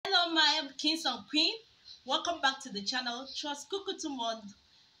my kings and queen, welcome back to the channel. Trust Kukutumond.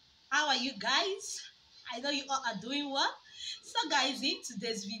 How are you guys? I know you all are doing well. So guys, in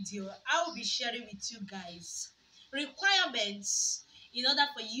today's video I will be sharing with you guys requirements in order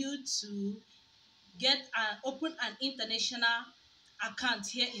for you to get and open an international account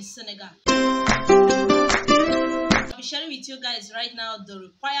here in Senegal. I'll be sharing with you guys right now the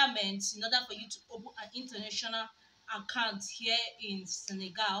requirements in order for you to open an international account here in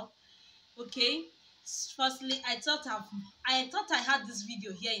Senegal. Okay, firstly, I thought I had this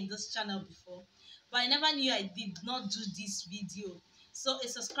video here in this channel before, but I never knew I did not do this video. So a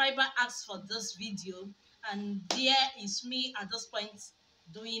subscriber asked for this video, and there is me at this point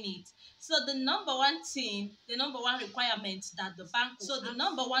doing it. So the number one requirement that the bank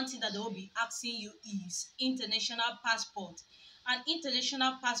that they will be asking you is international passport. An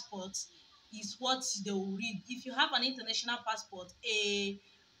international passport is what they will read. If you have an international passport, a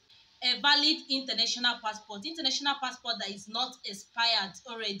valid international passport that is not expired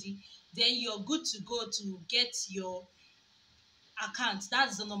already, then you're good to go to get your account.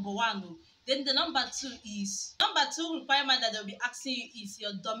 That's the number one. Then the number two requirement that they'll be asking you is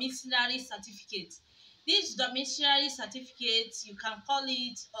your domiciliary certificate. This domiciliary certificate, you can call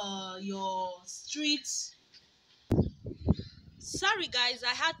it your street. Sorry guys,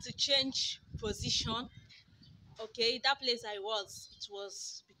 I had to change position. Okay, that place it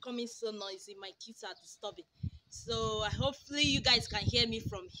was becoming so noisy. My kids are disturbing, so hopefully you guys can hear me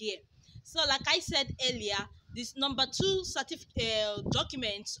from here. So like I said earlier, this number two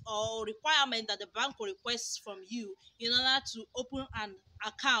document or requirement that the bank will request from you in order to open an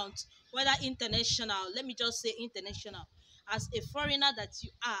account, whether international, let me just say international, as a foreigner that you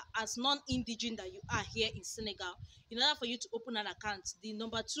are, as non-indigenous that you are here in Senegal, in order for you to open an account, the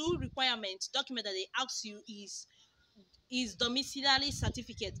number two requirement document that they ask you is domiciliary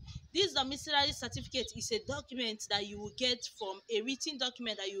certificate. This domiciliary certificate is a document that you will get from a written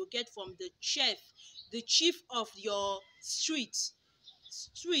document that you will get from the chief of your street,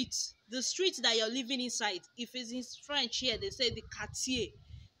 the street that you're living inside. If it's in French here, they say the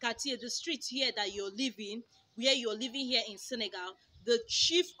quartier, the street here that you're living, where you're living here in Senegal. The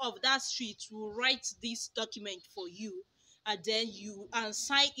chief of that street will write this document for you, and then you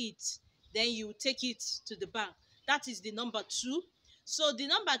sign it. Then you take it to the bank. That is the number two. So the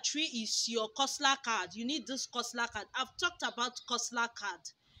number three is your consular card. You need this consular card. I've talked about consular card.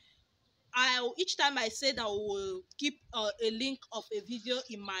 Each time I said I will keep a link of a video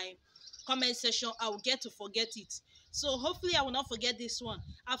in my comment section, I will get to forget it. So hopefully I will not forget this one.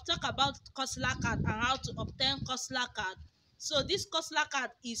 I've talked about consular card and how to obtain consular card. So this consular card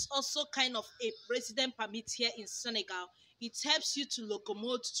is also kind of a resident permit here in Senegal. It helps you to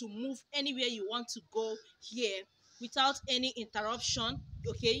locomote, to move anywhere you want to go here without any interruption,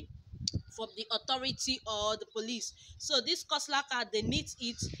 okay, from the authority or the police. So this consular card, they need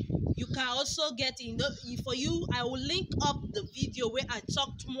it. You can also get for you. I will link up the video where I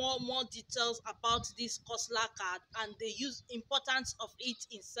talked more details about this consular card and the importance of it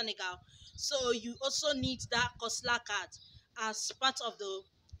in Senegal. So you also need that consular card as part of the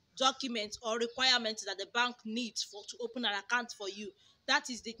document or requirement that the bank needs to open an account for you. That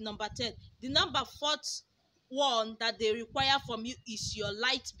is the number 10. The number fourth one that they require from you is your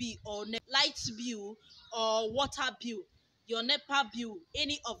light bill or water bill, your NEPA bill.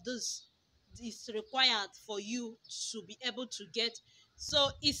 Any of those is required for you to be able to get. So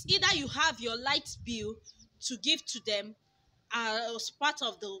it's either you have your light bill to give to them as part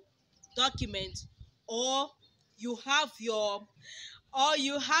of the document, or you have your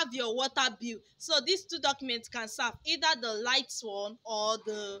water bill. So these two documents can serve, either the light one or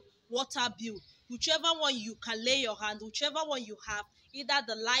the water bill. Whichever one you can lay your hand, whichever one you have, either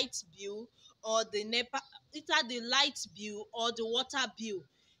the light bill or the NEPA, either the light bill or the water bill,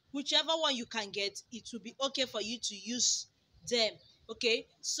 whichever one you can get, it will be okay for you to use them. Okay,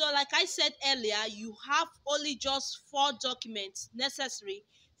 so like I said earlier, you have only just 4 documents necessary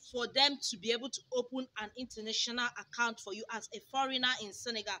for them to be able to open an international account for you as a foreigner in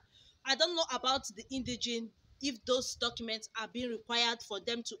Senegal. I don't know about the indigenous, if those documents are being required for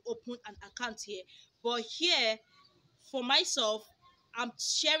them to open an account here, but here for myself, I'm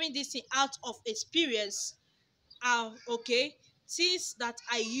sharing this thing out of experience. Okay, things that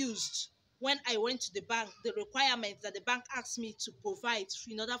I used when I went to the bank, the requirements that the bank asked me to provide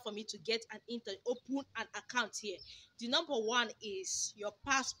in order for me to get open an account here. The number 1 is your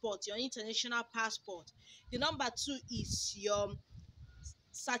passport, your international passport. The number 2 is your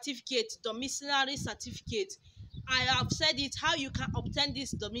certificate, domiciliary certificate. I have said it, how you can obtain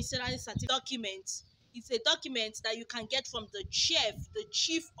this domiciliary certificate document It's a document that you can get from the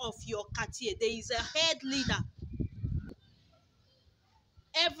chief of your quartier. There is a head leader.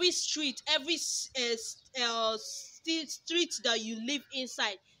 Every street, every street that you live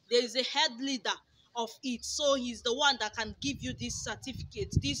inside, there is a head leader of it. So he's the one that can give you this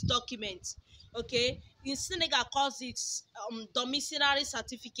certificate, this document. Okay, in Senegal calls it domiciliary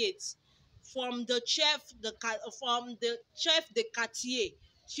certificate from the chef de quartier.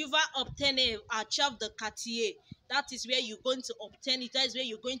 Tu vas obtenir a chef de quartier. That is where you're going to obtain it. That is where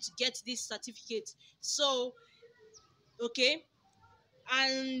you're going to get this certificate. So, okay,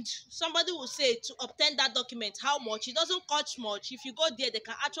 and somebody will say to obtain that document how much. It doesn't cost much. If you go there, they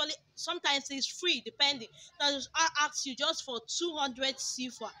can actually, sometimes it's free depending. I ask you just for 200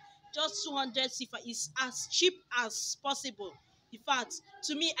 CFA. Just 200 CFA is as cheap as possible. In fact,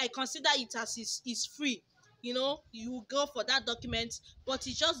 to me, I consider it as is free. You know, you go for that document, but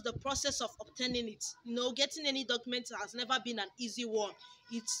it's just the process of obtaining it. You know, getting any document has never been an easy one.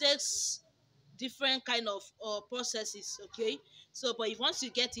 It takes different kind of processes. Okay, so but if once you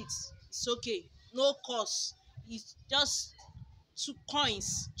get it, it's okay, no cost. It's just 2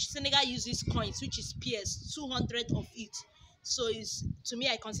 coins. Senegal uses coins, which is PS 200 of it. So it's, to me,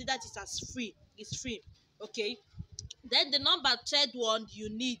 I consider it as free. It's free. Okay, then the number third one you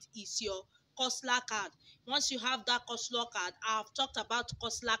need is your consular card. Once you have that consular card, I've talked about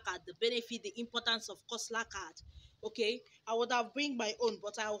consular card, the benefit, the importance of consular card. Okay, I would have bring my own,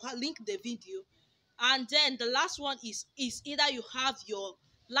 but I'll link the video. And then the last one is either you have your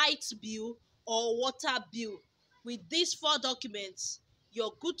light bill or water bill. With these 4 documents,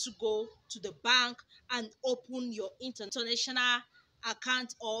 you're good to go to the bank and open your international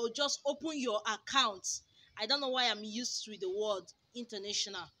account, or just open your account. I don't know why I'm used with the word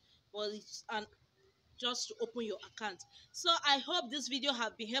international, but it's an just to open your account. So I hope this video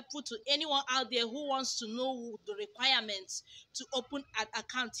have been helpful to anyone out there who wants to know the requirements to open an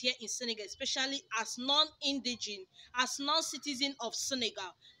account here in Senegal, especially as non-indigenous, as non-citizen of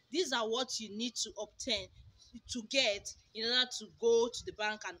Senegal. These are what you need to obtain, to get, in order to go to the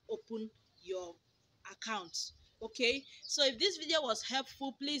bank and open your account. Okay, so if this video was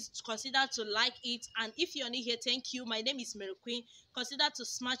helpful, please consider to like it. And if you're new here, thank you. My name is Mary Queen. Consider to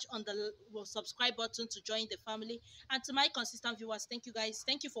smash on the subscribe button to join the family. And to my consistent viewers, thank you guys.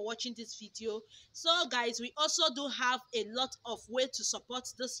 Thank you for watching this video. So guys, we also do have a lot of way to support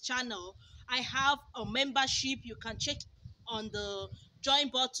this channel. I have a membership. You can check on the join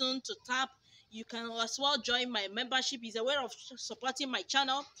button to tap. You can as well join my membership. Is a way of supporting my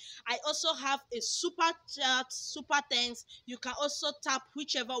channel. I also have a super chat, super thanks. You can also tap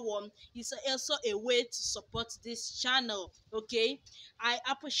whichever one. Is also a way to support this channel. Okay, I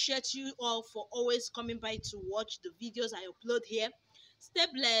appreciate you all for always coming by to watch the videos I upload here. Stay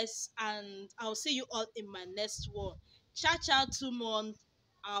blessed, and I'll see you all in my next one. Ciao, ciao, tout le monde.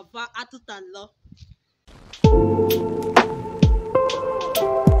 Au revoir, à tout à l'heure.